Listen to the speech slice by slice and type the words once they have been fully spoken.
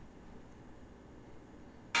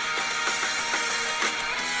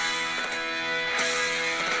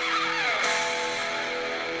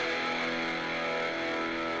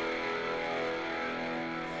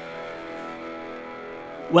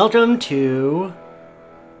Welcome to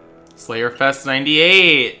Slayer Fest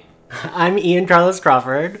 98. I'm Ian Carlos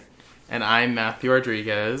Crawford. And I'm Matthew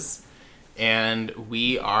Rodriguez. And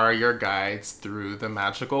we are your guides through the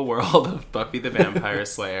magical world of Buffy the Vampire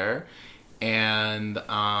Slayer. And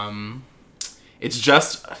it's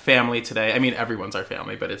just family today. I mean, everyone's our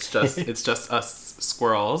family, but it's just us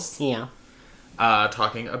squirrels. Yeah.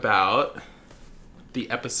 Talking about the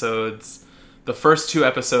episodes, the first two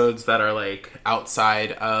episodes that are like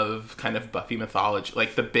outside of kind of Buffy mythology,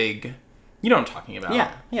 like the big, you know what I'm talking about.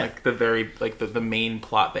 Yeah. Like the very, like the main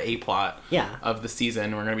plot, the A plot of the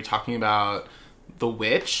season. We're going to be talking about The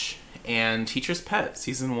Witch and Teacher's Pet,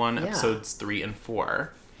 season 1, episodes 3 and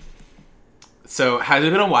 4. So, has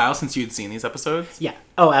it been a while since you'd seen these episodes? Yeah.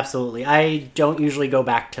 Oh, absolutely. I don't usually go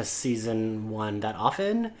back to season 1 that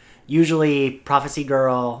often. Usually, Prophecy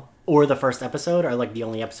Girl or the first episode are like the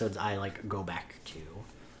only episodes I like go back to.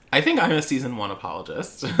 I think I'm a season 1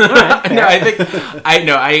 apologist. All right,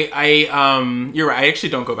 No, you're right. I actually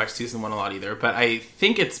don't go back to season 1 a lot either, but I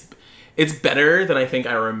think it's better than I think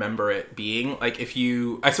I remember it being. Like if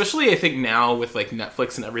you, especially I think now with like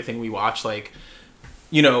Netflix and everything we watch, like,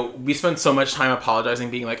 you know, we spend so much time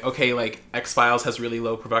apologizing, being like, okay, like X-Files has really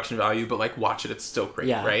low production value, but like watch it, it's still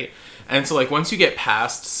great, right? And so like once you get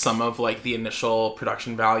past some of like the initial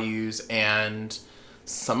production values and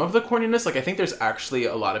some of the corniness, like I think there's actually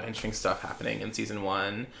a lot of interesting stuff happening in season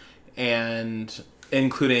 1, and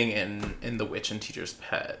including in The Witch and Teacher's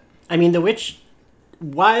Pet. I mean, The Witch,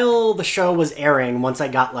 while the show was airing, once I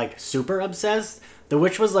got like super obsessed, The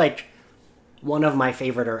Witch was like one of my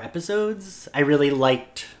favoriter episodes. I really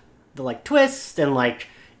liked the like twist and like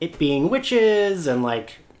it being witches and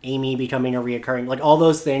like Amy becoming a reoccurring, like all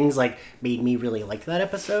those things like made me really like that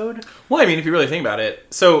episode. Well, I mean, if you really think about it,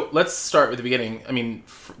 so let's start with the beginning. I mean,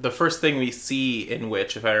 the first thing we see in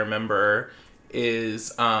Witch, if I remember,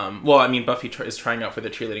 is Buffy is trying out for the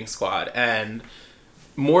cheerleading squad, and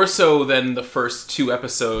more so than the first two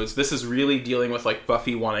episodes, this is really dealing with like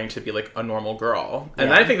Buffy wanting to be like a normal girl.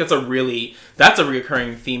 And I think that's a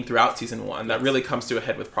recurring theme throughout season 1 that really comes to a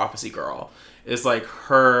head with Prophecy Girl, is like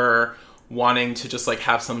her wanting to just like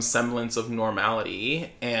have some semblance of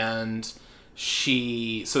normality, and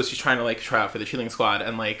she's trying to like try out for the cheerleading squad,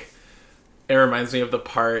 and like it reminds me of the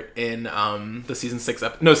part in the season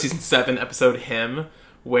 7 episode Him,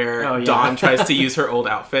 where Dawn tries to use her old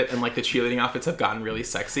outfit, and like the cheerleading outfits have gotten really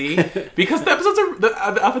sexy because the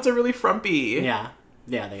outfits are really frumpy. Yeah,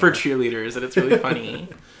 for cheerleaders, and it's really funny.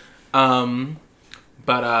 And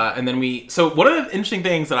then one of the interesting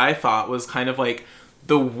things that I thought was kind of like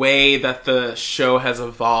the way that the show has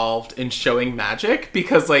evolved in showing magic,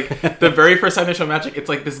 because like the very first time they show magic, it's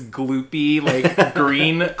like this gloopy like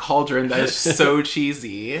green cauldron that is so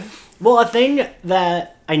cheesy. Well, a thing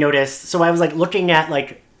that I noticed, so I was like looking at,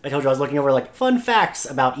 like, I told you I was looking over like fun facts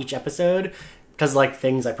about each episode, because like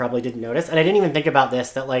things I probably didn't notice, and I didn't even think about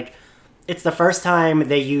this, that like it's the first time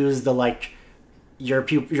they use the like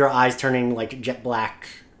your eyes turning like jet black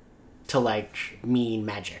to like mean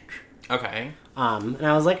magic. Okay. And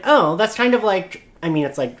I was like, oh, that's kind of like, I mean,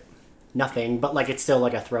 it's like nothing, but like it's still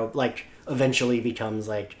like a throw, like eventually becomes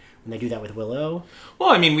like when they do that with Willow. Well,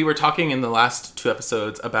 I mean, we were talking in the last 2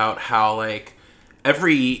 episodes about how, like,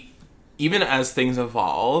 even as things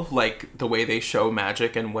evolve, like, the way they show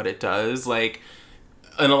magic and what it does, like,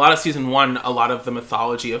 in a lot of season 1, a lot of the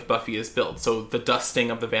mythology of Buffy is built. So the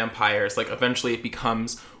dusting of the vampires, like, eventually it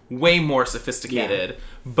becomes way more sophisticated. Yeah.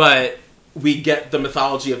 But we get the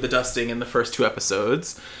mythology of the dusting in the first 2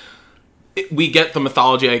 episodes. We get the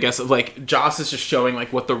mythology, I guess, of like Joss is just showing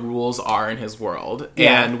like what the rules are in his world,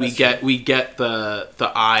 and we get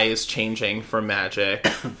the eyes changing for magic.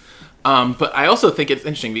 But I also think it's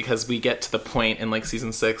interesting because we get to the point in like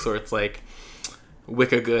season 6 where it's like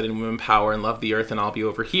Wicca good and women power and love the earth and I'll be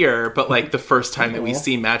over here. But like the first time that we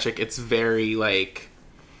see magic, it's very like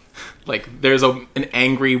there's an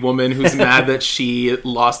angry woman who's mad that she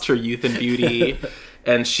lost her youth and beauty,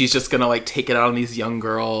 and she's just gonna like take it out on these young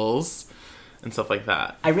girls and stuff like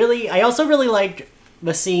that. I also really liked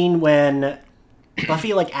the scene when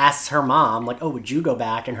Buffy like asks her mom, like, oh, would you go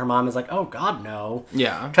back? And her mom is like, oh God, no.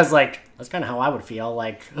 Yeah. Because like that's kind of how I would feel.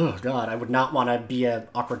 Like, oh God, I would not want to be an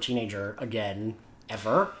awkward teenager again,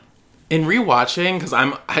 ever. In rewatching, because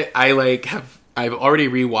I've already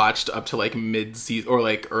rewatched up to like mid-season or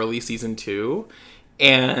like early season 2,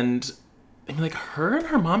 and I mean, like, her and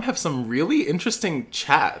her mom have some really interesting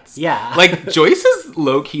chats. Yeah. Like, Joyce is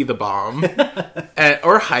low-key the bomb.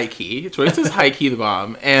 Or high-key. Joyce is high-key the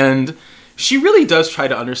bomb. And she really does try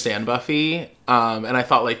to understand Buffy. And I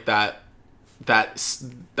thought, like, that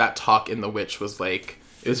talk in The Witch was, like,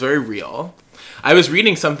 it was very real. I was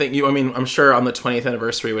reading something. I'm sure on the 20th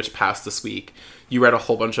anniversary, which passed this week, you read a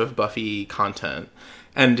whole bunch of Buffy content.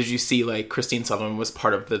 And did you see, like, Christine Sullivan was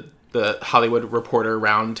part of the Hollywood Reporter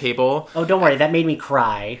Roundtable? Oh, don't worry. That made me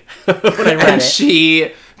cry when I read And it.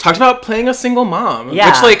 she talked about playing a single mom.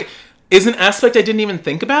 Yeah. Which, like, is an aspect I didn't even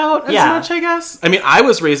think about as Yeah. much, I guess. I mean, I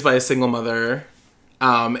was raised by a single mother.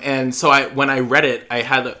 And so when I read it, I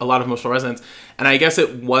had a lot of emotional resonance. And I guess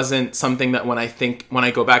it wasn't something that when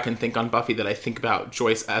I go back and think on Buffy that I think about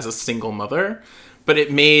Joyce as a single mother. But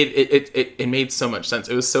it made so much sense.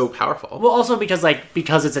 It was so powerful. Well, also because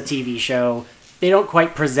it's a TV show, they don't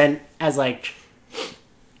quite present as, like,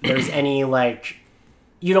 there's any, like,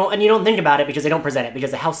 you don't think about it because they don't present it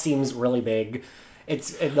because the house seems really big.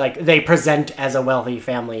 Like, they present as a wealthy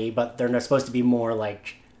family, but they're not supposed to be more,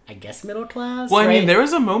 like, I guess middle class. Well, right? I mean, there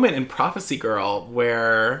was a moment in Prophecy Girl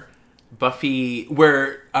where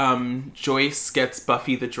Joyce gets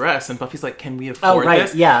Buffy the dress, and Buffy's like, "Can we afford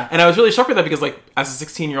this?" Yeah. And I was really shocked with that because, like, as a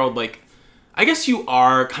 16-year-old, like, I guess you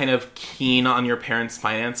are kind of keen on your parents'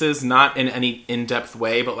 finances, not in any in-depth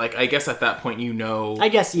way, but, like, I guess at that point you know, I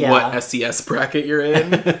guess, yeah, what SES bracket you're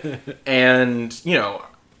in, and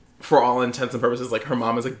for all intents and purposes, like, her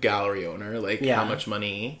mom is a gallery owner. Like, how much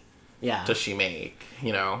money does she make?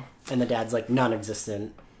 And the dad's, like,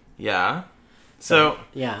 non-existent. Yeah. So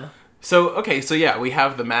yeah. So, okay, so yeah, we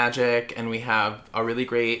have the magic, and we have a really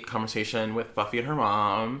great conversation with Buffy and her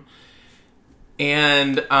mom.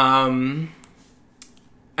 And, I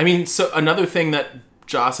mean, so another thing that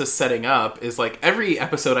Joss is setting up is, like, every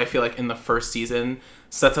episode, I feel like, in the first season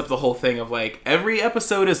sets up the whole thing of, like, every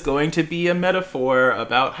episode is going to be a metaphor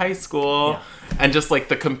about high school, and just, like,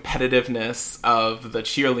 the competitiveness of the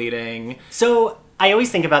cheerleading. So, I always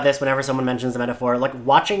think about this whenever someone mentions the metaphor. Like,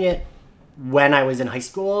 watching it when I was in high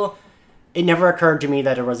school, it never occurred to me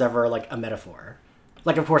that it was ever, like, a metaphor.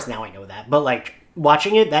 Like, of course, now I know that. But, like,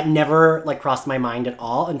 watching it, that never, like, crossed my mind at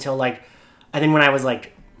all until, like, I think when I was,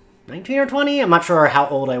 like, 19 or 20. I'm not sure how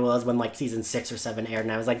old I was when, like, season 6 or 7 aired.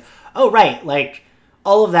 And I was like, oh, right. Like,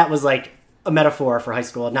 all of that was, like, a metaphor for high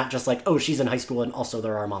school. Not just, like, oh, she's in high school and also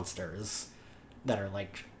there are monsters that are,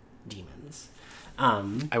 like, demons.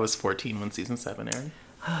 I was 14 when season 7 aired.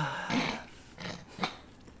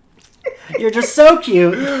 You're just so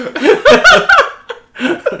cute.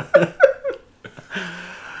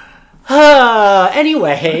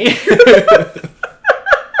 Anyway.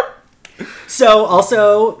 So,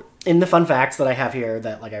 also, in the fun facts that I have here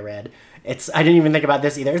that, like, I read, I didn't even think about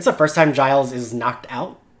this either. It's the first time Giles is knocked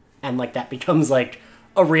out. And, like, that becomes, like,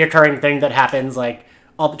 a reoccurring thing that happens, like,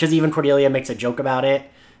 because even Cordelia makes a joke about it.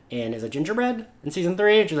 And is it Gingerbread in season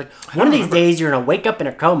 3? And she's like, one of these days you're gonna wake up in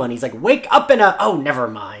a coma. And he's like, wake up in a... Oh, never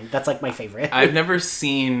mind. That's, like, my favorite. I've never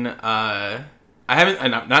seen... I've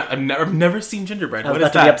never seen Gingerbread. I was What is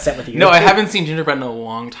about to be that? upset with you. No, I haven't seen Gingerbread in a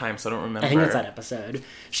long time, so I don't remember. I think it's that episode.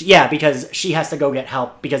 Because she has to go get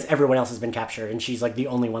help because everyone else has been captured. And she's, like, the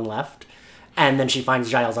only one left. And then she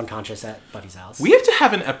finds Giles unconscious at Buddy's house. We have to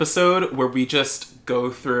have an episode where we just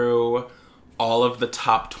go through all of the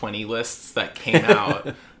top 20 lists that came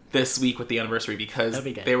out this week with the anniversary because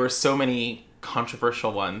there were so many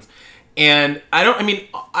controversial ones. And I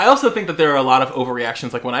also think that there are a lot of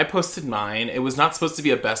overreactions. Like when I posted mine, it was not supposed to be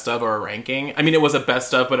a best of or a ranking. I mean, it was a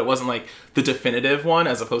best of, but it wasn't like the definitive one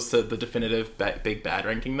as opposed to the definitive big bad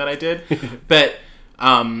ranking that I did. But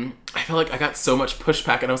I feel like I got so much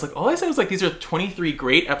pushback, and I was like, all I said was like, these are 23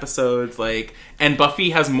 great episodes, like, and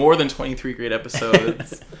Buffy has more than 23 great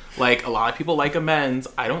episodes. Like, a lot of people like Amends.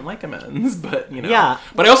 I don't like Amends, but, you know. Yeah.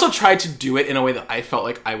 But I also tried to do it in a way that I felt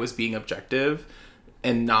like I was being objective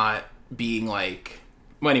and not being like,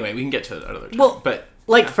 well, anyway, we can get to it another time. Well, but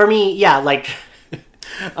like, for me, yeah, like,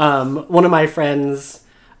 one of my friends,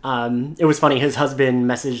 it was funny, his husband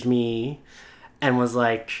messaged me and was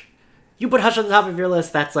like, you put Hush at the top of your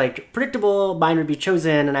list, that's, like, predictable, mine would be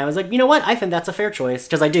Chosen, and I was like, you know what, I think that's a fair choice,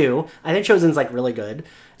 because I do. I think Chosen's, like, really good.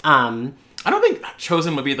 I don't think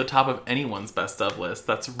Chosen would be at the top of anyone's best of list.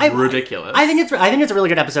 That's ridiculous. I think it's a really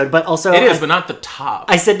good episode, but also... It is, but not the top.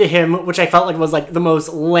 I said to him, which I felt like was, like, the most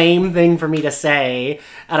lame thing for me to say,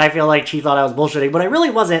 and I feel like he thought I was bullshitting, but I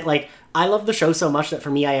really wasn't. Like, I love the show so much that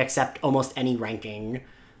for me, I accept almost any ranking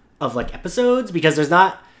of, like, episodes, because there's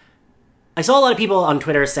not... I saw a lot of people on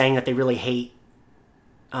Twitter saying that they really hate...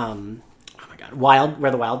 oh my God,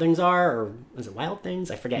 Where the Wild Things Are, or was it Wild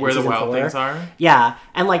Things? I forget. Where the Season Wild 4. Things Are? Yeah.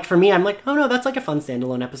 And, like, for me, I'm like, oh no, that's like a fun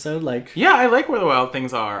standalone episode. Like, yeah, I like Where the Wild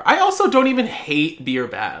Things Are. I also don't even hate Be or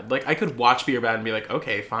Bad. Like, I could watch Be or Bad and be like,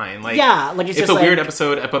 okay, fine. Like, yeah, like it's just a like, weird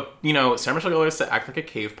episode, but, you know, Sarah Michelle Gellar is to act like a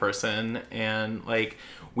cave person, and, like,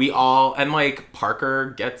 like,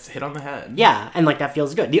 Parker gets hit on the head. Yeah, and, like, that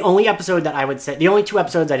feels good. The only episode that I would say, the only 2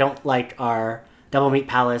 episodes I don't like are Double Meat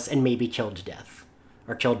Palace and maybe Killed to Death.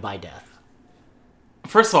 Or Killed by Death.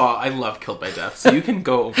 First of all, I love Killed by Death, so you can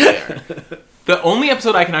go over there. The only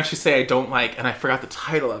episode I can actually say I don't like, and I forgot the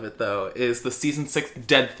title of it, though, is the season 6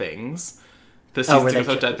 Dead Things. The season 6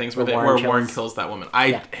 episode Dead Things, where Warren kills that woman.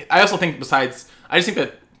 I also think, I just think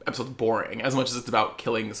that episode's boring, as much as it's about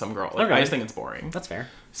killing some girl. Like, okay. I just think it's boring. That's fair.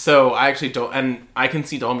 So, I actually don't, and I can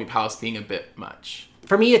see Double Meat Palace being a bit much.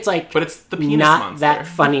 For me, it's like, but it's the penis not monster. That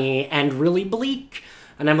funny and really bleak.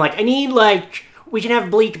 And I'm like, I need, like, we can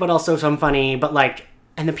have bleak, but also some funny, but, like,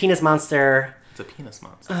 and the penis monster. It's a penis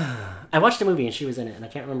monster. I watched a movie and she was in it, and I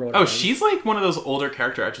can't remember what it was. She's like one of those older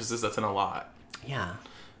character actresses that's in a lot. Yeah.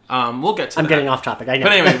 We'll get to I'm that. getting off topic, I know.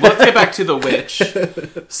 But anyway, let's get back to The Witch.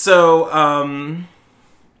 So,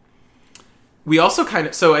 we also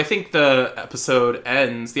so I think the episode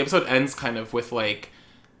ends kind of with, like,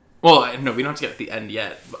 well, no, we don't have to get to the end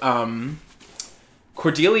yet.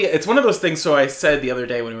 Cordelia, it's one of those things, so I said the other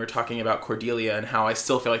day when we were talking about Cordelia and how I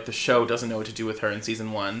still feel like the show doesn't know what to do with her in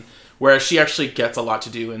season 1, whereas she actually gets a lot to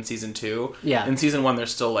do in season 2. Yeah. In season 1,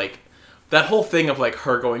 there's still, like, that whole thing of, like,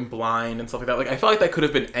 her going blind and stuff like that. Like, I felt like that could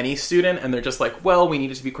have been any student, and they're just like, well, we need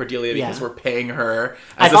it to be Cordelia because we're paying her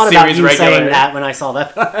as a series regular. I thought about you saying that when I saw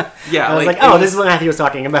that. Yeah. I was like, oh, this is what Matthew was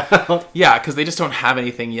talking about. Yeah, because they just don't have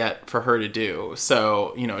anything yet for her to do.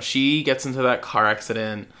 So, you know, she gets into that car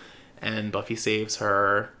accident, and Buffy saves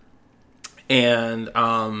her. And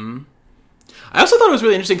I also thought it was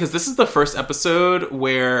really interesting because this is the first episode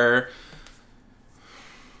where,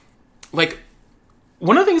 like,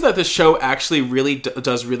 one of the things that the show actually really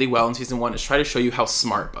does really well in season 1 is try to show you how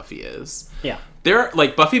smart Buffy is. Yeah.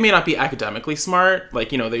 Like, Buffy may not be academically smart.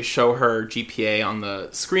 Like, you know, they show her GPA on the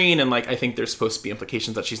screen, and, like, I think there's supposed to be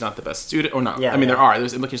implications that she's not the best student, or not. Yeah, I mean,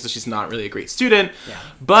 there's implications that she's not really a great student. Yeah.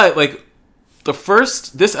 But, like,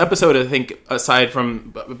 this episode, I think, besides,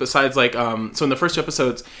 like, so in the first 2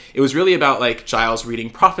 episodes, it was really about, like, Giles reading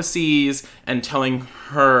prophecies and telling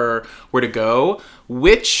her where to go,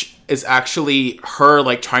 which is actually her,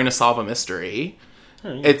 like, trying to solve a mystery.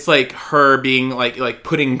 Oh, yeah. It's, like, her being, like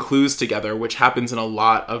putting clues together, which happens in a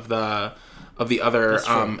lot of the other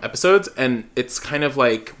episodes, and it's kind of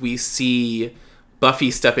like we see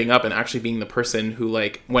Buffy stepping up and actually being the person who,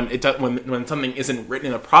 like, when something isn't written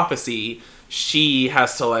in a prophecy, she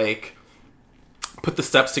has to, like, put the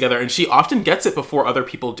steps together, and she often gets it before other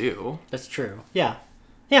people do. That's true. Yeah.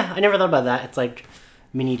 Yeah, I never thought about that. It's like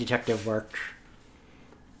mini detective work.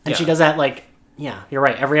 And she does that, like, yeah, you're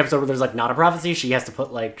right. Every episode where there's, like, not a prophecy, she has to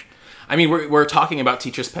put, like... I mean, we're talking about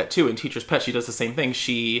Teacher's Pet, too. In Teacher's Pet, she does the same thing.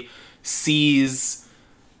 She sees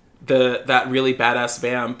that really badass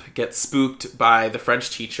vamp get spooked by the French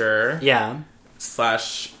teacher. Yeah.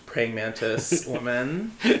 / praying mantis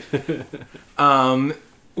woman. Which,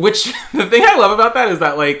 the thing I love about that is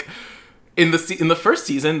that, like, in the first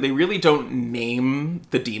season, they really don't name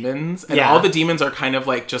the demons. And all the demons are kind of,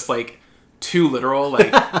 like, just, like, too literal.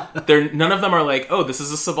 Like, none of them are like, oh, this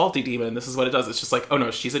is a Savalti demon, this is what it does. It's just like, oh no,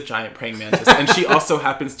 she's a giant praying mantis, and she also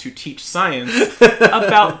happens to teach science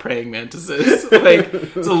about praying mantises. Like,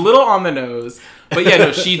 it's a little on the nose, but yeah,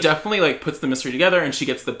 no, she definitely, like, puts the mystery together, and she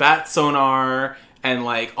gets the bat sonar and,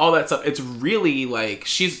 like, all that stuff. It's really, like,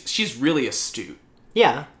 she's really astute.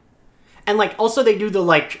 Yeah. And, like, also they do the,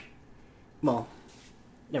 like, well,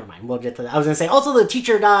 never mind, we'll get to that. I was gonna say also the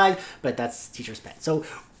teacher dies, but that's Teacher's Pet. So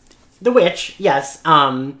The Witch, yes.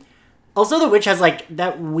 Also, The Witch has, like,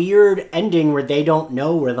 that weird ending where they don't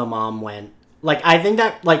know where the mom went. Like, I think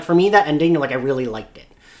that, like, for me, that ending, like, I really liked it.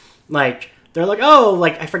 Like, they're like, oh,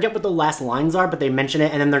 like, I forget what the last lines are, but they mention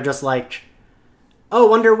it, and then they're just like, oh,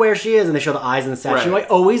 wonder where she is, and they show the eyes and the statue. Right. I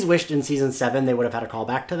always wished in season 7 they would have had a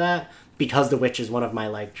callback to that, because The Witch is one of my,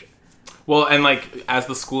 like... Well, and, like, as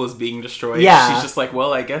the school is being destroyed, she's just like,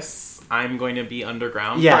 well, I guess I'm going to be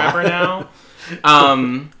underground forever now.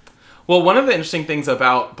 Well, one of the interesting things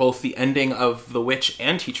about both the ending of The Witch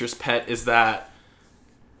and Teacher's Pet is that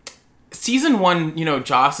season 1, you know,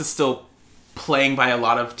 Joss is still playing by a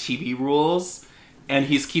lot of TV rules, and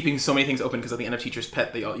he's keeping so many things open because at the end of Teacher's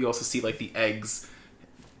Pet, you also see, like, the eggs,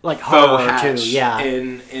 like, horror too, yeah,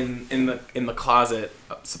 in the closet,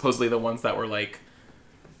 supposedly the ones that were, like,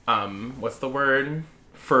 what's the word?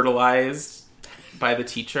 Fertilized by the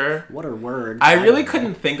teacher. What are words? I really don't know.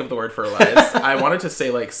 couldn't think of the word fertilized. I wanted to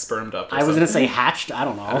say like spermed up. Or I was going to something. say hatched. I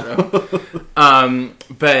don't know.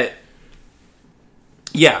 But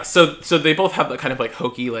yeah, so they both have the kind of like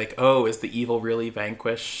hokey, like, oh, is the evil really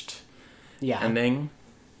vanquished Yeah. ending?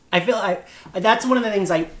 I feel that's one of the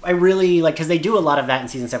things I really like, because they do a lot of that in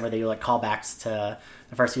season 7 where they do like callbacks to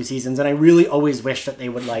the first few seasons, and I really always wish that they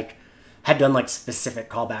would like had done like specific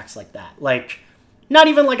callbacks like that, like not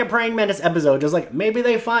even like a praying mantis episode, just like maybe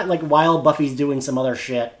they find like while Buffy's doing some other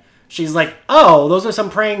shit, she's like, oh, those are some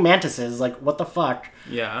praying mantises, like what the fuck.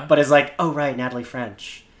 Yeah, but it's like, oh right, Natalie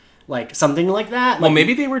French, like something like that. Well, like,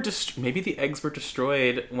 maybe they were maybe the eggs were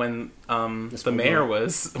destroyed when the mayor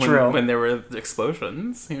was when there were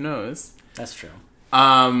explosions. Who knows? That's true.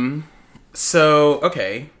 So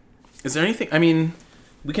okay, is there anything? I mean,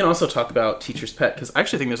 we can also talk about Teacher's Pet, because I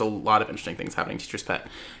actually think there's a lot of interesting things happening in Teacher's Pet.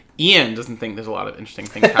 Ian doesn't think there's a lot of interesting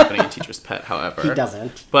things happening in Teacher's Pet, however. He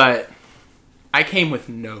doesn't. But I came with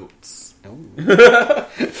notes. Oh.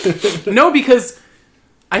 No, because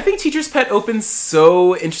I think Teacher's Pet opens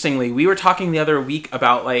so interestingly. We were talking the other week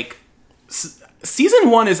about, like,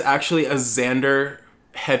 season 1 is actually a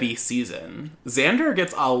Xander-heavy season. Xander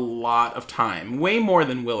gets a lot of time, way more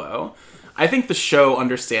than Willow. I think the show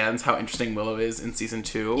understands how interesting Willow is in season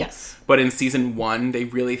 2. Yes. But in season 1, they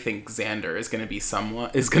really think Xander is going to be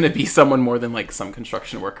someone more than like some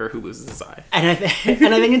construction worker who loses his eye. And I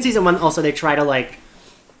think in season 1 also they try to like,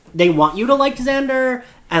 they want you to like Xander,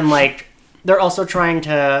 and like they're also trying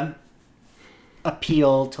to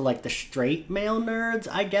appeal to like the straight male nerds,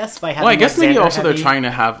 I guess, by having. Well, I guess like, maybe Xander also heavy. they're trying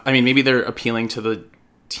to have. I mean, maybe they're appealing to the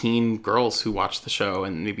teen girls who watched the show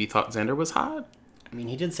and maybe thought Xander was hot. I mean,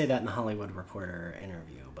 he did say that in the Hollywood Reporter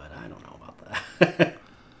interview, but I don't know about that.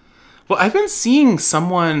 Well, I've been seeing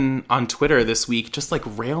someone on Twitter this week just like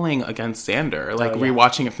railing against Xander, like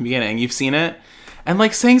rewatching it from the beginning. You've seen it? And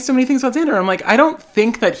like saying so many things about Xander. I'm like, I don't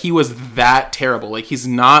think that he was that terrible. Like, he's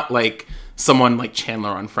not like someone like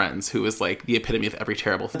Chandler on Friends, who is like the epitome of every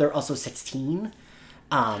terrible thing. They're also 16.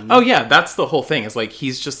 Oh yeah, that's the whole thing. Is like,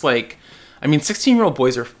 he's just like, I mean, 16-year-old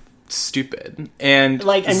boys are stupid, and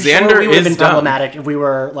Like, and Xander sure we would have is been problematic if we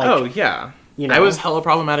were like. Oh yeah, you know. I was hella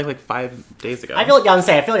problematic like 5 days ago. I feel like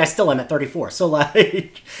I feel like I still am at 34. So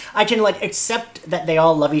like, I can like accept that they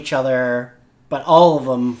all love each other, but all of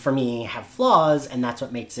them for me have flaws, and that's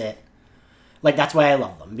what makes it. Like, that's why I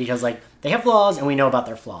love them, because like they have flaws, and we know about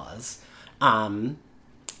their flaws. And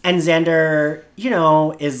Xander, you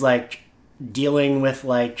know, is like dealing with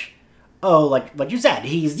like, oh, like you said,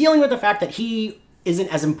 he's dealing with the fact that he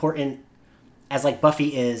isn't as important as like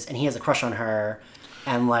Buffy is, and he has a crush on her,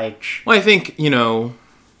 and like. Well, I think you know,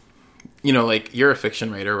 like, you're a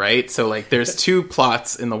fiction writer, right? So like, there's 2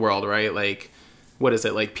 plots in the world, right? Like, what is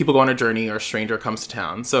it? Like, people go on a journey, or a stranger comes to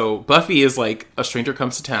town. So Buffy is like, a stranger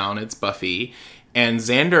comes to town. It's Buffy, and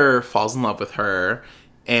Xander falls in love with her,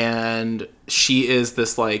 and she is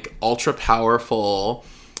this like ultra powerful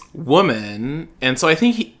woman, and so I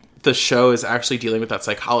think the show is actually dealing with that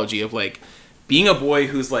psychology of like being a boy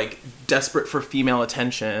who's like desperate for female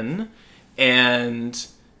attention and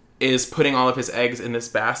is putting all of his eggs in this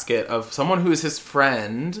basket of someone who is his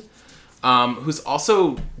friend, who's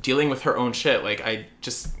also dealing with her own shit. Like, I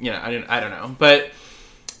just, I don't know. But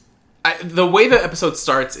the way the episode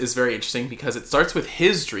starts is very interesting, because it starts with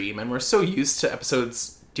his dream, and we're so used to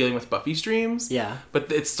episodes dealing with Buffy's dreams. Yeah. But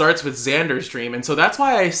it starts with Xander's dream. And so that's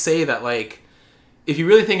why I say that, like, if you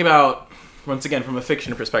really think about, once again, from a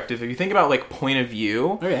fiction perspective, if you think about, like, point of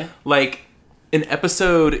view, Okay. like, an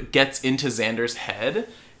episode gets into Xander's head,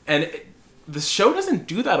 and the show doesn't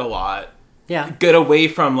do that a lot. Yeah. Get away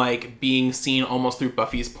from, like, being seen almost through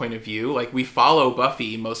Buffy's point of view. Like, we follow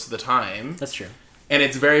Buffy most of the time. That's true. And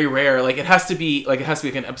it's very rare. Like, it has to be like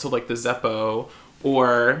an episode like the Zeppo,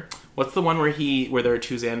 or what's the one where there are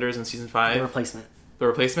 2 Xanders in season 5? The Replacement. The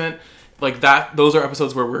Replacement. Like, that, those are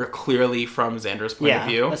episodes where we're clearly from Xander's point of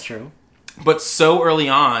view. Yeah, that's true. But so early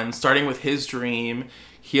on, starting with his dream,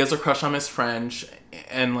 he has a crush on Miss French,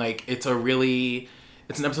 and like, it's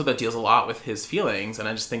an episode that deals a lot with his feelings, and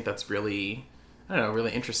I just think that's really, I don't know,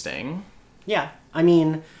 really interesting. Yeah, I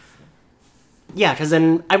mean, yeah, because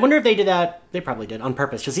then I wonder if they did that. They probably did on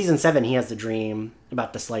purpose. Because season 7, he has the dream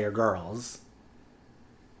about the Slayer girls.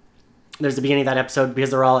 There's the beginning of that episode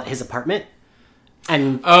because they're all at his apartment,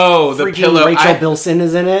 and the pillow. Rachel Bilson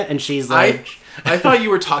is in it, and she's like, I thought you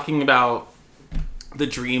were talking about the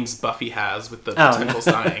dreams Buffy has with the tentacles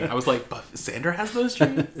dying. I was like, Xander has those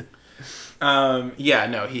dreams? Yeah,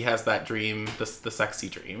 no, he has that dream, the sexy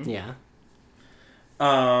dream. Yeah.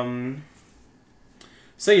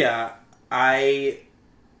 So yeah,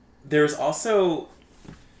 there's also,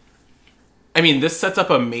 I mean, this sets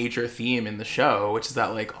up a major theme in the show, which is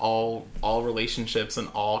that like all relationships and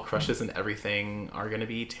all crushes and everything are going to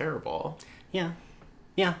be terrible. Yeah.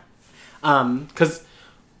 Yeah. Because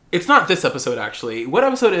it's not this episode, actually. What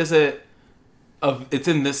episode is it? It's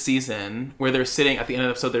in this season where they're sitting at the end of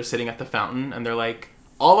the episode. They're sitting at the fountain and they're like,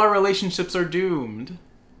 "All our relationships are doomed."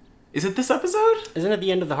 Is it this episode? Isn't it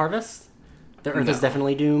the end of the harvest? The Earth is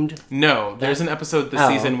definitely doomed. No, there's an episode this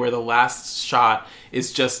season where the last shot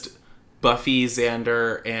is just Buffy,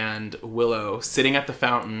 Xander, and Willow sitting at the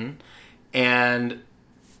fountain, and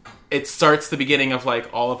it starts the beginning of like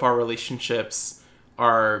all of our relationships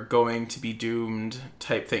are going to be doomed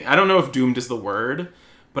type thing. I don't know if doomed is the word,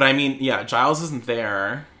 but I mean, yeah, Giles isn't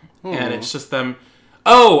there, and it's just them.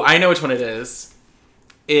 Oh, I know which one it is.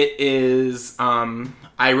 It is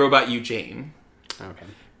I, Robot You, Jane. Okay.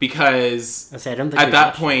 Because I don't think at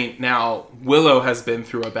that point now, Willow has been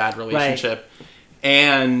through a bad relationship,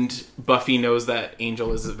 and Buffy knows that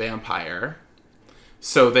Angel is a vampire.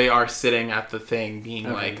 So they are sitting at the thing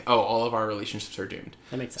being like, oh, all of our relationships are doomed.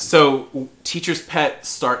 That makes sense. So Teacher's Pet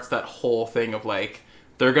starts that whole thing of like,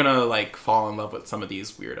 they're gonna like fall in love with some of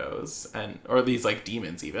these weirdos, or these like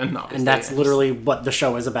demons even. Obviously. And that's literally what the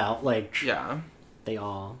show is about. Like, yeah. They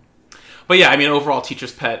all... But yeah, I mean, overall,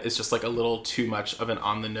 Teacher's Pet is just like a little too much of an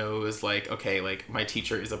on the nose, like, okay, like my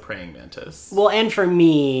teacher is a praying mantis. Well, and for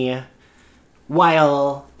me,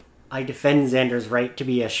 while I defend Xander's right to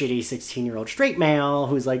be a shitty 16-year-old straight male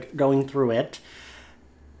who's like going through it,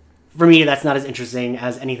 for me, that's not as interesting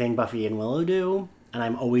as anything Buffy and Willow do. And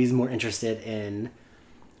I'm always more interested in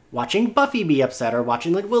watching Buffy be upset or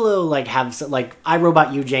watching like Willow like have like I,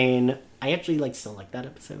 Robot You, Jane. I actually like still like that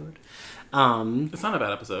episode. It's not a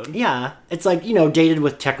bad episode. Yeah. It's like, dated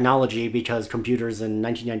with technology because computers in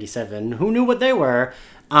 1997, who knew what they were?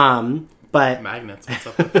 But magnets, what's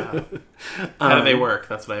up with that? How do they work?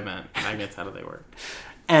 That's what I meant. Magnets, how do they work?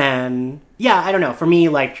 And yeah, I don't know. For me,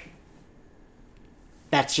 like,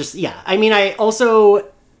 that's just, yeah. I mean, I also,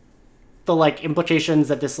 the like implications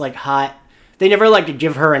that this like hot, they never like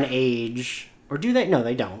give her an age. Or do they? No,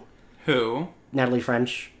 they don't. Who? Natalie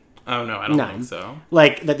French. Oh, no, I don't think so.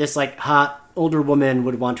 Like, that this, like, hot older woman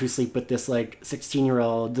would want to sleep with this, like,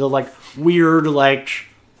 16-year-old. The, like, weird, like,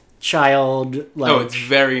 child, like... Oh, it's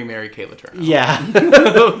very Mary-Kay Letourneau. Yeah.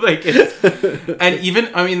 Like, it's... And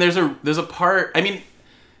even, I mean, there's a part... I mean,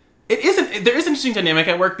 there is an interesting dynamic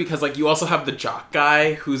at work because, like, you also have the jock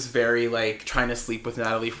guy who's very, like, trying to sleep with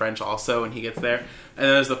Natalie French also, and he gets there. And then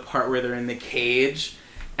there's the part where they're in the cage...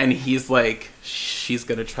 And he's like, she's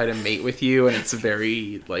going to try to mate with you. And it's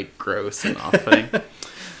very, like, gross and off-putting.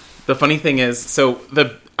 The funny thing is,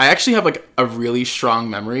 I actually have, like, a really strong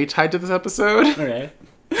memory tied to this episode. Okay.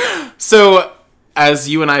 So, as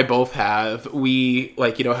you and I both have, we,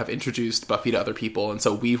 like, have introduced Buffy to other people. And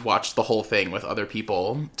so we've watched the whole thing with other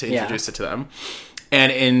people to introduce it to them.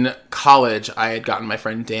 And in college, I had gotten my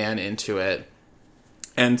friend Dan into it.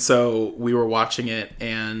 And so we were watching it,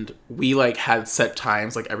 and we, like, had set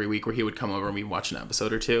times, like, every week where he would come over and we'd watch an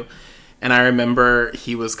episode or two. And I remember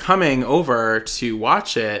he was coming over to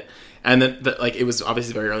watch it, and then, like, it was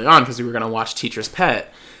obviously very early on because we were going to watch Teacher's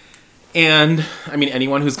Pet. And, I mean,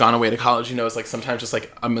 anyone who's gone away to college, knows, like, sometimes just,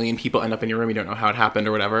 like, a million people end up in your room, you don't know how it happened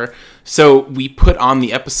or whatever. So we put on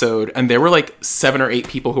the episode, and there were, like, 7 or 8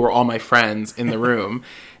 people who were all my friends in the room.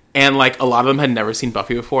 And, like, a lot of them had never seen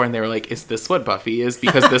Buffy before, and they were like, is this what Buffy is?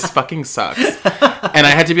 Because this fucking sucks. And I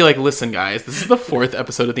had to be like, listen, guys, this is the 4th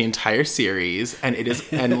episode of the entire series, and it is,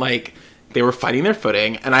 and, like, they were fighting their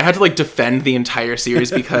footing, and I had to, like, defend the entire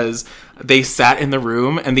series because they sat in the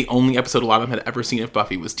room, and the only episode a lot of them had ever seen of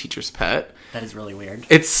Buffy was Teacher's Pet. That is really weird.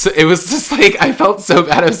 It was just, like, I felt so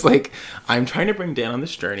bad. I was like, I'm trying to bring Dan on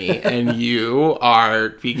this journey, and you are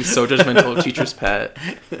being so judgmental of Teacher's Pet.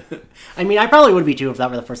 I mean, I probably would be too if that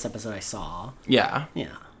were the first episode I saw. Yeah.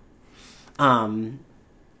 Yeah.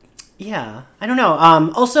 Yeah, I don't know.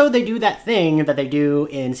 Also, they do that thing that they do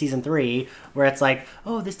in season 3 where it's like,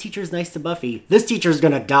 oh, this teacher's nice to Buffy. This teacher's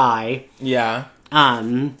gonna die. Yeah.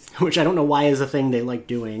 Which I don't know why is a thing they like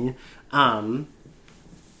doing. Because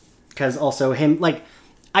also him, like,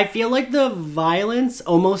 I feel like the violence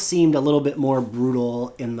almost seemed a little bit more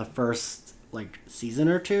brutal in the first, like, season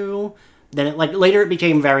or two. Then it, like, later it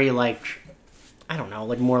became very, like, I don't know,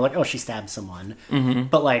 like, more like, oh, she stabbed someone. Mm-hmm.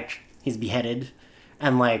 But, like, he's beheaded.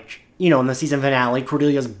 And, like, in the season finale,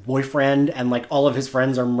 Cordelia's boyfriend and, like, all of his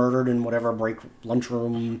friends are murdered in whatever break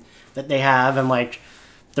lunchroom that they have. And, like,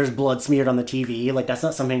 there's blood smeared on the TV. Like, that's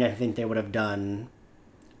not something I think they would have done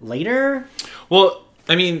later. Well,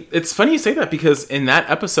 I mean, it's funny you say that because in that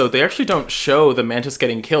episode, they actually don't show the mantis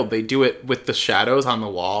getting killed. They do it with the shadows on the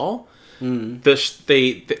wall.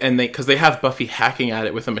 because they have Buffy hacking at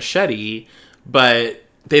it with a machete, but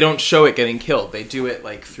they don't show it getting killed. They do it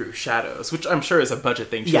like through shadows, which I'm sure is a budget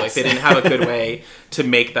thing too. Yes. Like they didn't have a good way to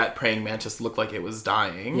make that praying mantis look like it was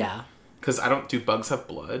dying. Yeah. Because do bugs have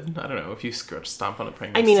blood? I don't know. If you stomp on a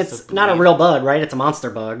praying I mantis, mean, does it's it not a bleed? real bug, right? It's a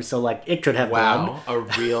monster bug, so like it could have blood. Wow, a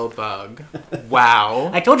real bug.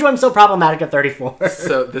 Wow. I told you I'm so problematic at 34.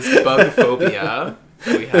 So this bug phobia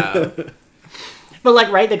we have. But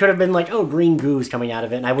like, right, they could have been like, oh, green goo's coming out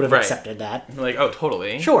of it, and I would have Right. accepted that. Like, oh,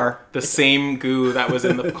 totally. Sure. The same goo that was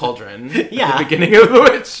in the cauldron Yeah. at the beginning of The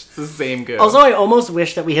Witch. It's the same goo. Also, I almost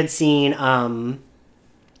wish that we had seen,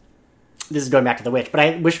 this is going back to The Witch, but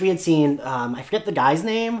I wish we had seen, I forget the guy's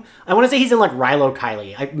name. I want to say he's in, like, Rilo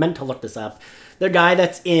Kiley. I meant to look this up. The guy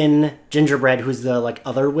that's in Gingerbread, who's the, like,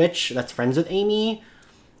 other witch that's friends with Amy,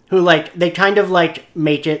 who, like, they kind of, like,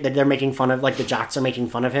 make it that they're making fun of, like, the jocks are making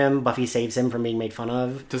fun of him. Buffy saves him from being made fun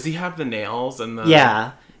of. Does he have the nails and the...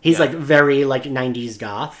 Yeah. He's, Yeah. like, very, like, 90s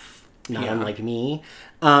goth. Not Yeah. unlike me.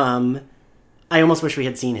 I almost wish we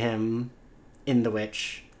had seen him in The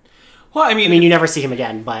Witch. Well, I I mean, you never see him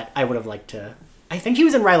again, but I would have liked to... I think he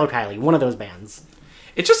was in Rilo Kiley, one of those bands.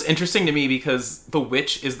 it's just interesting to me because The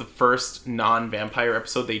Witch is the first non-vampire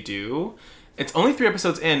episode they do. It's only 3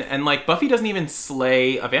 episodes in, and, like, Buffy doesn't even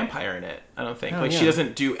slay a vampire in it, I don't think. Oh, like, yeah. she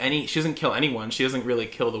doesn't kill anyone. She doesn't really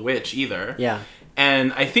kill the witch either. Yeah.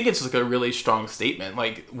 And I think it's, like, a really strong statement.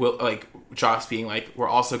 Like, Joss being like, we're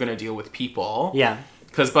also going to deal with people. Yeah.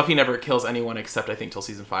 Because Buffy never kills anyone except, I think, till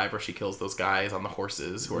season 5, where she kills those guys on the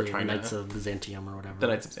horses who are The trying Knights to... of Byzantium or whatever. The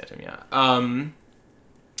Knights of Byzantium, yeah.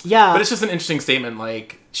 Yeah. But it's just an interesting statement.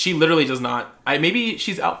 Like, she literally does not... maybe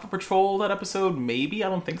she's out for patrol that episode. Maybe. I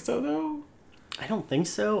don't think so, though. I don't think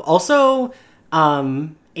so. Also,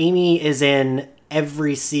 Amy is in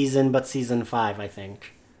every season but season 5, I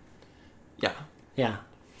think. Yeah. Yeah.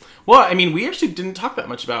 Well, I mean, we actually didn't talk that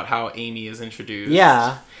much about how Amy is introduced.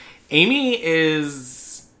 Yeah. Amy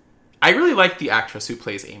is... I really like the actress who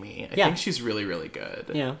plays Amy. I Yeah. think she's really, really good.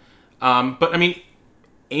 Yeah. But, I mean,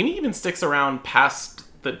 Amy even sticks around past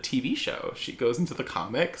the TV show. She goes into the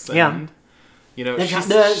comics and... Yeah. You know, The she's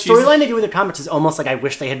storyline they do with the comics is almost like I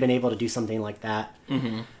wish they had been able to do something like that.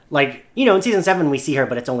 Mm-hmm. Like, you know, in season 7 we see her,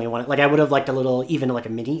 but it's only one. Like, I would have liked even like a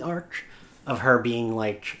mini arc of her being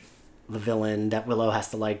like the villain that Willow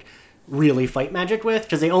has to like really fight magic with,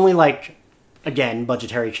 because they only like, again,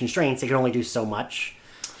 budgetary constraints. They can only do so much.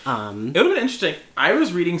 It would have been interesting. I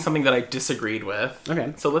was reading something that I disagreed with.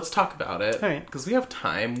 Okay. So let's talk about it. All right. Because we have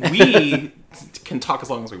time. We can talk as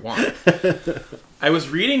long as we want. I was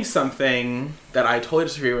reading something that I totally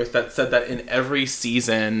disagree with that said that in every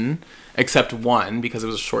season, except one, because it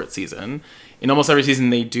was a short season, in almost every season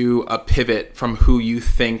they do a pivot from who you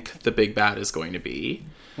think the big bad is going to be.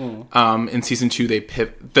 In season 2,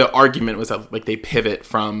 the argument was that like they pivot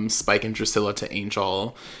from Spike and Drusilla to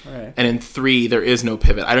Angel, Right. and in 3 there is no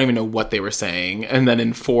pivot. I don't even know what they were saying. And then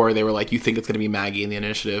in 4 they were like, you think it's going to be Maggie in the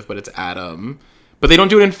initiative, but it's Adam. But they don't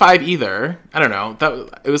do it in 5 either. I don't know.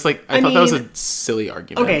 It was like I thought that was a silly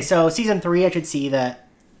argument. Okay, so season 3 I could see that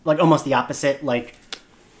like almost the opposite. Like,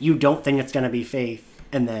 you don't think it's going to be Faith,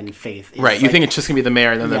 and then Faith is Right, you like, think it's just going to be the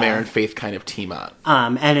mayor, and then the Yeah. mayor and Faith kind of team up.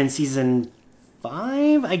 and in season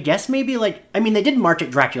 5, I guess maybe like, I mean, they did market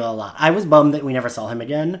Dracula a lot. I was bummed that we never saw him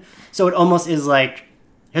again. So it almost is like,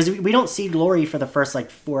 because we don't see Glory for the first like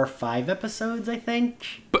 4 or 5 episodes, I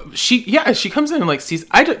think. But she comes in and like sees.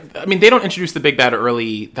 I mean, they don't introduce the big bad that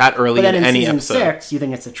early But then in in any season episode. 6, you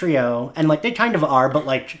think it's a trio, and like they kind of are, but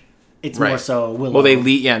like it's more Right. so Willow. Well, they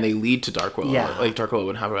lead to Dark Willow. Yeah. Like Dark Willow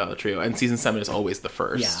wouldn't have a trio, and season 7 is always the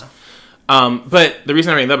first. Yeah. But the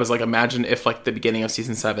reason I bring that up is like, imagine if like the beginning of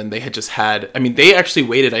season 7 they had just had. I mean, they actually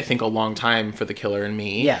waited I think a long time for The Killer and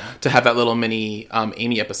Me. Yeah. To have that little mini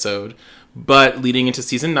Amy episode, but leading into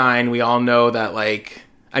season 9, we all know that like.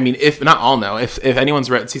 I mean, if not all know, if anyone's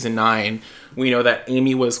read season 9, we know that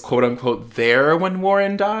Amy was quote unquote there when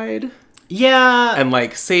Warren died. Yeah. And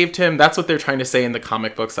like saved him. That's what they're trying to say in the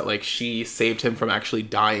comic books, that like she saved him from actually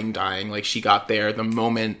dying. Like she got there the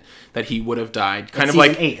moment that he would have died. Kind It's of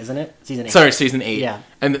season like 8, isn't it? Season 8. Sorry, season 8. Yeah.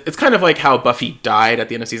 And it's kind of like how Buffy died at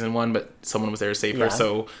the end of season 1, but someone was there to save her. Yeah.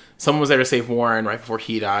 So someone was there to save Warren right before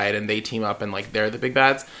he died, and they team up and like they're the big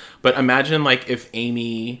bads. But imagine like if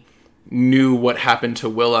Amy knew what happened to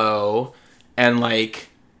Willow and like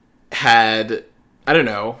had, I don't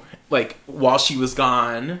know, like while she was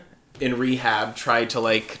gone in rehab, tried to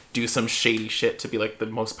like do some shady shit to be like the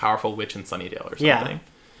most powerful witch in Sunnydale or something. Yeah.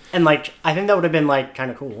 And like, I think that would have been like kind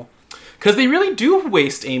of cool. Because they really do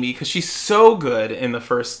waste Amy, because she's so good in the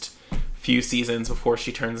first few seasons before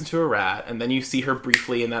she turns into a rat, and then you see her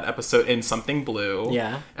briefly in that episode in Something Blue.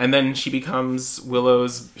 Yeah. And then she becomes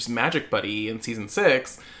Willow's magic buddy in season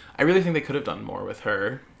 6. I really think they could have done more with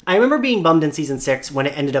her. I remember being bummed in season 6 when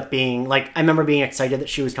it ended up being, like, I remember being excited that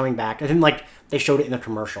she was coming back. I think, like, they showed it in the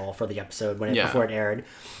commercial for the episode before it aired.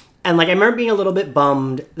 And, like, I remember being a little bit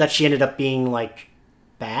bummed that she ended up being, like,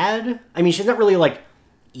 bad. I mean, she's not really, like,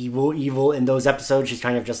 evil in those episodes. She's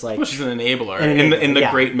kind of just, like... Well, she's an enabler. In the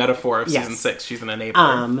yeah. great metaphor of season 6, she's an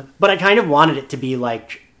enabler. But I kind of wanted it to be,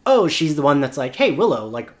 like, oh, she's the one that's like, hey, Willow,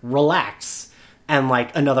 like, relax. And,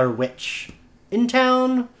 like, another witch in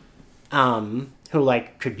town, who,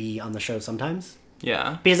 like, could be on the show sometimes.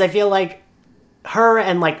 Yeah. Because I feel like her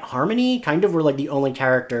and, like, Harmony kind of were, like, the only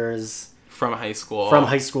characters... From high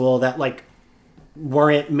school that, like,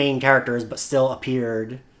 weren't main characters but still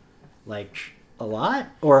appeared, like, a lot?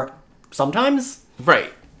 Or sometimes?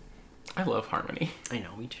 Right. I love Harmony. I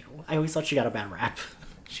know, me too. I always thought she got a bad rap.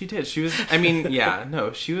 She did. She was... I mean, yeah,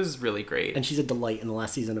 no, she was really great. And she's a delight in the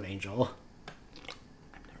last season of Angel.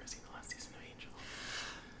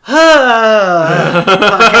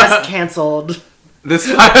 Podcast canceled.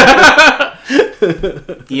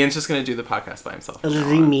 Ian's just gonna do the podcast by himself. It'll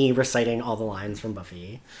be me reciting all the lines from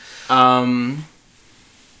Buffy. Yeah.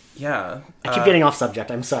 I keep getting off subject.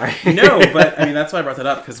 I'm sorry. No, but I mean that's why I brought that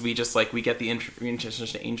up, because we get the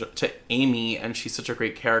introduction to Amy, and she's such a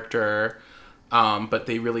great character. But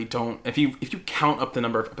they really don't. If you count up the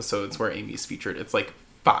number of episodes where Amy's featured, it's like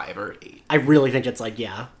 5 or 8. I really think it's like,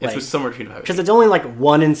 yeah. It's like, somewhere between 5 and 8. Because it's only like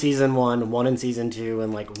 1 in season 1, 1 in season 2,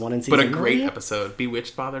 and like 1 in season 3. But a great episode.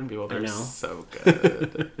 Bewitched, Bothered, and Bewildered. I know. So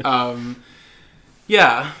good.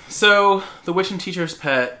 Yeah. So The Witch and Teacher's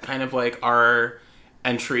Pet, kind of like our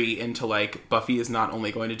entry into like Buffy is not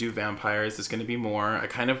only going to do vampires, there's going to be more. I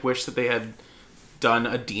kind of wish that they had done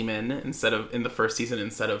a demon in the first season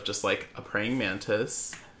instead of just like a praying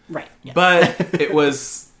mantis. Right. Yeah. But it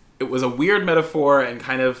was a weird metaphor and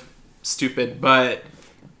kind of stupid, but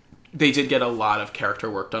they did get a lot of character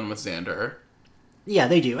work done with Xander. Yeah,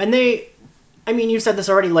 they do. And I mean, you said this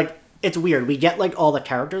already, like, it's weird. We get, like, all the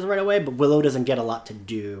characters right away, but Willow doesn't get a lot to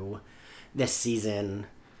do this season,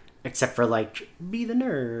 except for, like, be the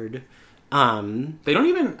nerd. They don't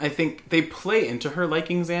even, I think, they play into her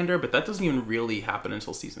liking Xander, but that doesn't even really happen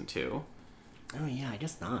until season 2. Oh, yeah, I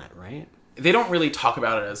guess not, right? They don't really talk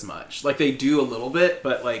about it as much. Like, they do a little bit,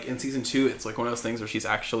 but, like, in season 2, it's, like, one of those things where she's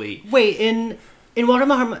actually... Wait, in Welcome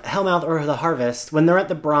to Hellmouth or The Harvest, when they're at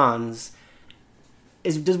the Bronze,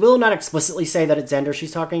 does Willow not explicitly say that it's Xander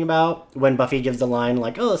she's talking about? When Buffy gives the line,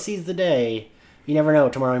 like, oh, seize the day. You never know,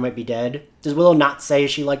 tomorrow he might be dead. Does Willow not say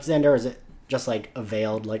she likes Xander, or is it just, like, a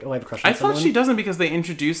veiled, like, oh, I have a crush on someone? I thought she doesn't, because they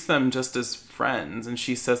introduce them just as friends, and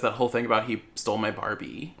she says that whole thing about he stole my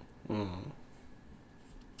Barbie.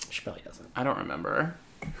 She probably doesn't. I don't remember.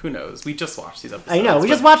 Who knows? We just watched these episodes. I know, we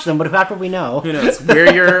just watched them, but how could we know? Who knows?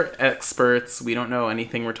 We're your experts. We don't know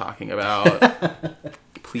anything we're talking about.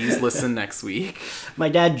 Please listen next week. My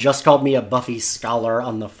dad just called me a Buffy scholar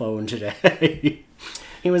on the phone today.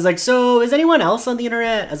 He was like, so is anyone else on the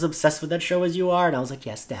internet as obsessed with that show as you are? And I was like,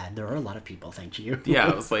 yes, Dad, there are a lot of people, thank you. Yeah,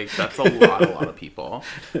 I was like, that's a lot of people.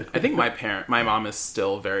 I think my mom is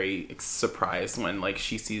still very surprised when, like,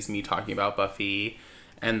 she sees me talking about Buffy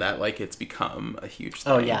and that, like, it's become a huge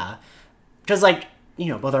thing. Oh, yeah. Because, like, you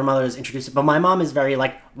know, both our mothers introduced it, but my mom is very,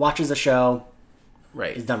 like, watches a show,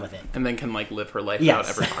 right, is done with it. And then can, like, live her life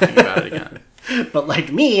Yes. without ever talking about it again. But,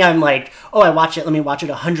 like, me, I'm like, oh, I watch it, let me watch it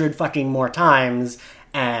 100 fucking more times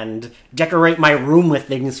and decorate my room with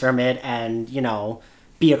things from it and, you know,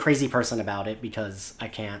 be a crazy person about it because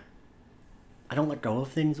I don't let go of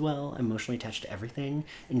things well. I'm emotionally attached to everything,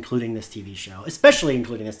 including this TV show. Especially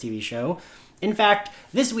including this TV show. In fact,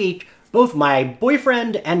 this week, both my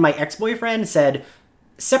boyfriend and my ex-boyfriend said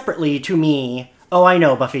separately to me, oh, I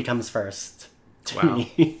know, Buffy comes first. Wow.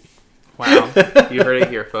 Me. Wow. You heard it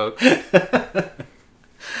here, folks.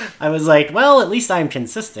 I was like, well, at least I'm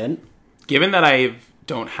consistent. Given that I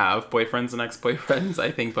don't have boyfriends and ex-boyfriends,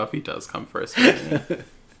 I think Buffy does come first for me.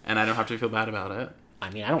 And I don't have to feel bad about it.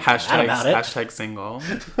 I mean, I don't feel bad about it. Hashtag single.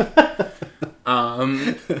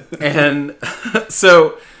 And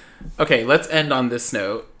so, okay, let's end on this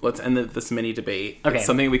note. Let's end this mini debate. Okay. It's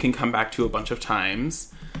something we can come back to a bunch of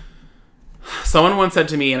times. Someone once said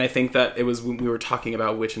to me, and I think that it was when we were talking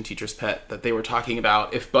about Witch and Teacher's Pet, that they were talking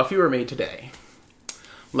about if Buffy were made today,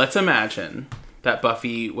 let's imagine that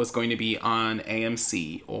Buffy was going to be on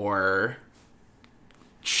AMC or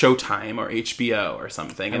Showtime or HBO or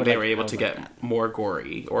something, and they were able to get more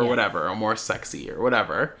gory or whatever, or more sexy or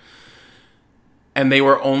whatever. and they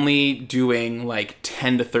were only doing like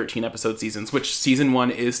 10 to 13 episode seasons, which season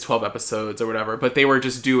 1 is 12 episodes or whatever, but they were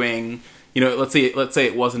just doing, let's say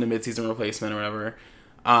it wasn't a mid-season replacement or whatever.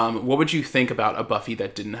 What would you think about a Buffy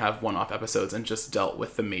that didn't have one-off episodes and just dealt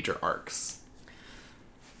with the major arcs?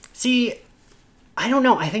 See, I don't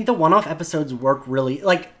know. I think the one-off episodes work really...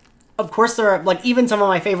 Like, of course there are... Like, even some of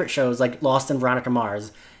my favorite shows, like Lost and Veronica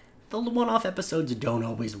Mars, the one-off episodes don't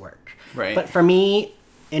always work. Right. But for me,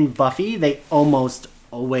 in Buffy, they almost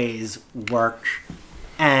always work.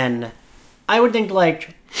 And I would think,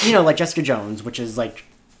 like, like Jessica Jones, which is, like,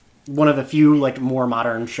 one of the few, like, more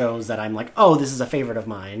modern shows that I'm like, oh, this is a favorite of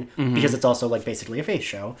mine. Mm-hmm. Because it's also, like, basically a face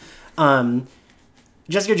show.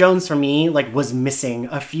 Jessica Jones, for me, like, was missing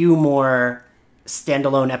a few more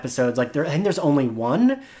standalone episodes. Like, I think there's only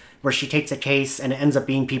one where she takes a case and it ends up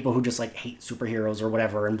being people who just, like, hate superheroes or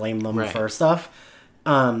whatever and blame them for stuff.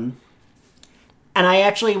 And I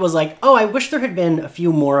actually was like, oh, I wish there had been a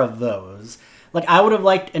few more of those. Like, I would have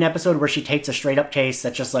liked an episode where she takes a straight-up case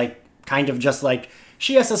that's just, like, kind of just, like,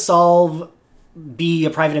 she has to be a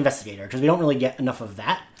private investigator, because we don't really get enough of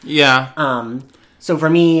that. Yeah. So for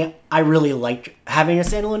me, I really like having a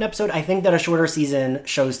standalone episode. I think that a shorter season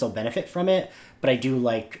shows still benefit from it, but I do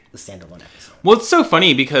like the standalone episode. Well, it's so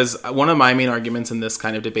funny because one of my main arguments in this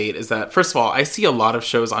kind of debate is that, first of all, I see a lot of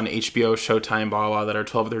shows on HBO, Showtime, blah, blah, blah, that are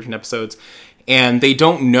 12 or 13 episodes, and they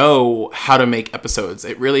don't know how to make episodes.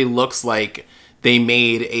 It really looks like they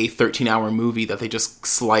made a 13-hour movie that they just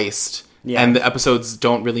sliced. Yeah. And the episodes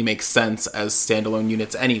don't really make sense as standalone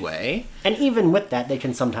units anyway. And even with that, they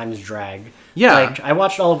can sometimes drag. Yeah. Like, I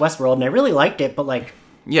watched all of Westworld, and I really liked it, but, like...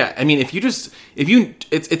 Yeah, I mean, it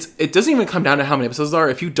doesn't even come down to how many episodes there are.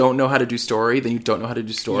 If you don't know how to do story, then you don't know how to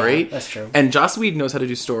do story. Yeah, that's true. And Joss Whedon knows how to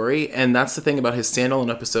do story, and that's the thing about his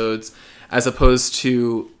standalone episodes, as opposed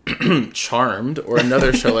to Charmed or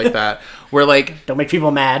another show like that, where, like... Don't make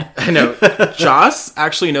people mad. I know. Joss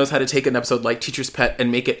actually knows how to take an episode like Teacher's Pet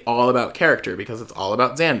and make it all about character, because it's all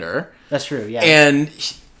about Xander. That's true, yeah. And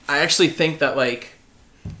I actually think that, like,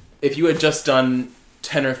 if you had just done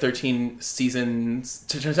 10 or 13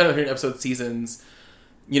 episode seasons,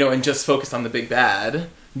 and just focused on the big bad,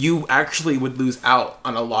 you actually would lose out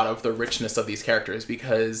on a lot of the richness of these characters,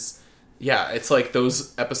 because... Yeah, it's like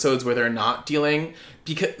those episodes where they're not dealing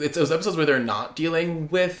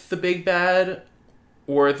with the big bad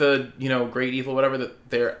or the, great evil, whatever, that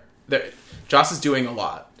they're Joss is doing a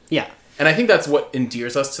lot. Yeah. And I think that's what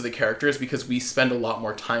endears us to the characters, because we spend a lot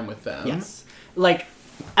more time with them. Yes. Like,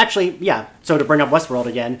 actually, yeah. So to bring up Westworld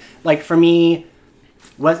again, like, for me,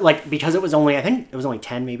 because it was only, I think it was only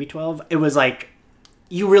 10, maybe 12, it was like,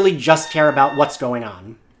 you really just care about what's going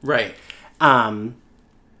on. Right.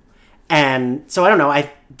 And so I don't know,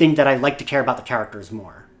 I think that I like to care about the characters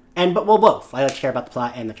more. But both. I like to care about the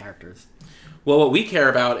plot and the characters. Well, what we care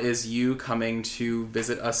about is you coming to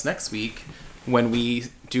visit us next week when we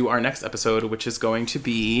do our next episode, which is going to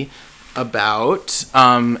be about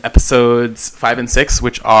episodes 5 and 6,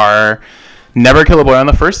 which are Never Kill a Boy on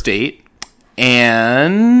the First Date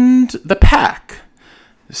and The Pack.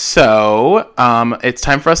 So, it's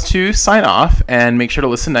time for us to sign off, and make sure to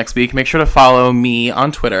listen next week. Make sure to follow me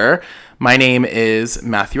on Twitter. My name is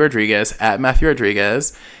Matthew Rodriguez, at Matthew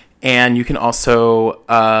Rodriguez. And you can also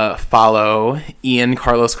follow Ian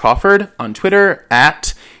Carlos Crawford on Twitter,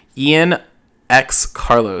 at Ian X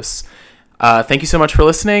Carlos. Thank you so much for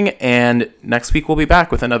listening, and next week we'll be back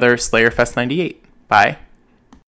with another Slayer Fest 98. Bye.